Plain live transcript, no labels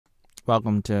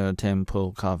Welcome to Tim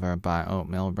Pool cover by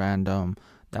Oatmeal Random.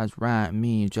 That's right,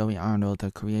 me, Joey Arnold,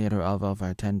 the creator of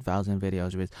over 10,000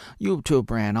 videos with YouTube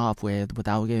ran off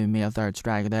without giving me a third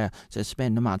strike. They're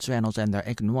suspending my channels and they're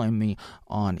ignoring me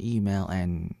on email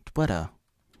and Twitter.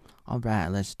 Alright,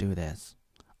 let's do this.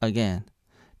 Again,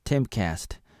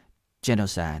 Timcast,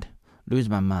 Genocide, Lose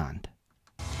My Mind.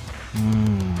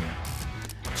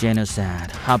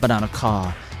 Genocide, hopping on a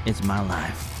car, it's my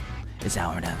life, it's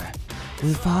our and ever.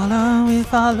 We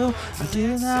follow,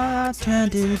 until our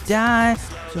turn to die.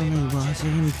 So we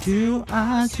wasn't to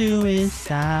our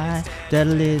suicide. That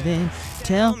living,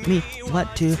 tell me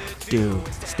what to do.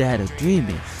 Instead of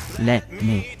dreaming, let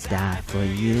me die for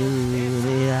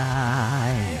you.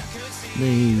 I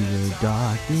leave the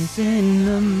darkness in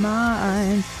the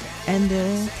mind and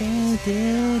the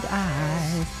tainted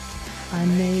eyes. I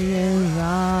made it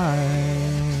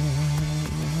right.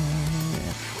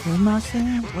 We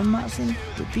mustn't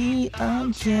be a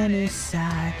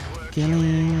genocide,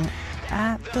 killing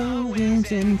at the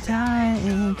winds and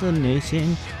time. The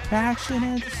nation fractured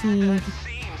at the seams,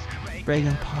 breaking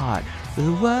apart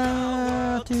the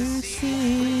world to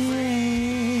see.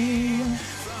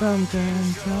 From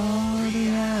control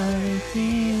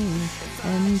reality,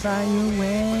 and by your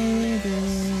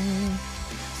waiting,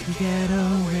 get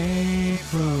away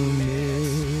from me.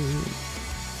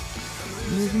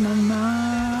 Losing my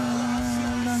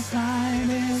mind, I'm tired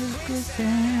of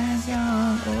quicksand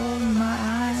down over my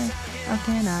eyes. How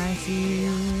can I see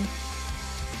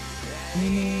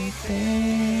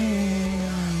anything?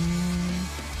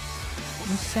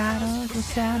 The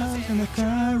shadows and the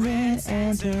current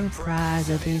enterprise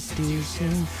of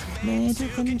institution made to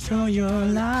control your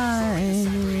life.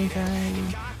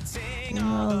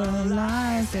 All the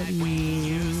lies that you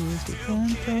use to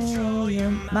control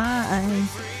your mind.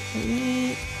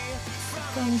 We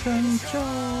can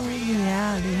control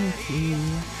reality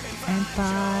and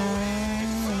finally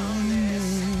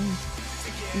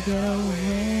get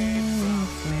away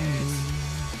from me.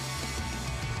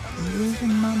 I'm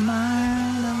losing my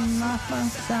mind, I'm lost my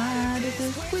side. If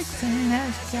this quicksand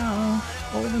has gone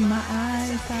over my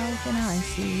eyes, how can I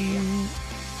see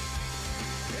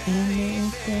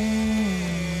anything?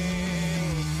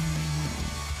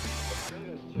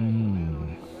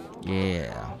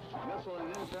 Yeah.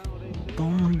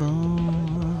 Boom,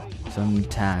 boom.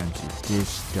 Sometimes you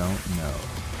just don't know.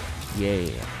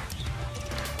 Yeah.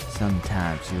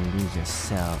 Sometimes you lose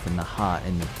yourself in the heart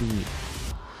and the beat.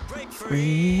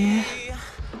 Free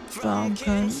from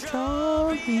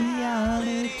control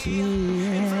reality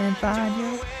and find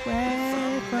your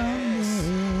way from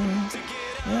it.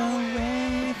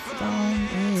 Away from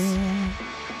it.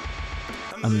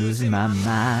 I'm losing my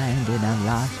mind and I've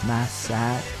lost my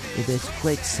sight. If this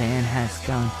quicksand has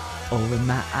gone over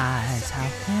my eyes, how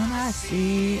can I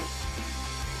see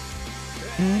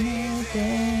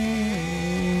anything?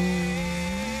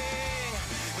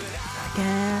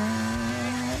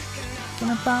 Can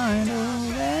I find a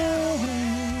way?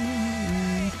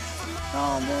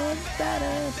 All the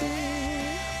better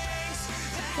things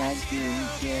that you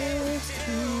give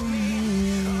to me.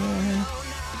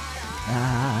 I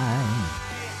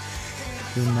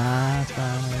do not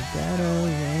find a better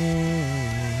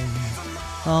way.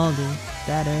 All the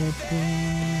better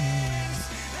things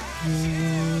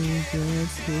you give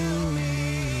to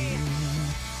me.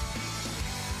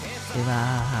 If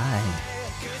I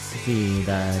see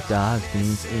the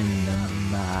darkness in the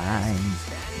mind,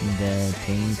 the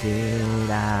tainted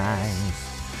eyes,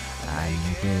 I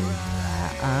give my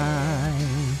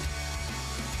eyes.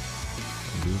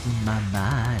 I'm losing my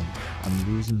mind, I'm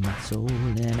losing my soul,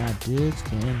 and I just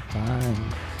can't find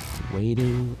a way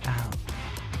to out.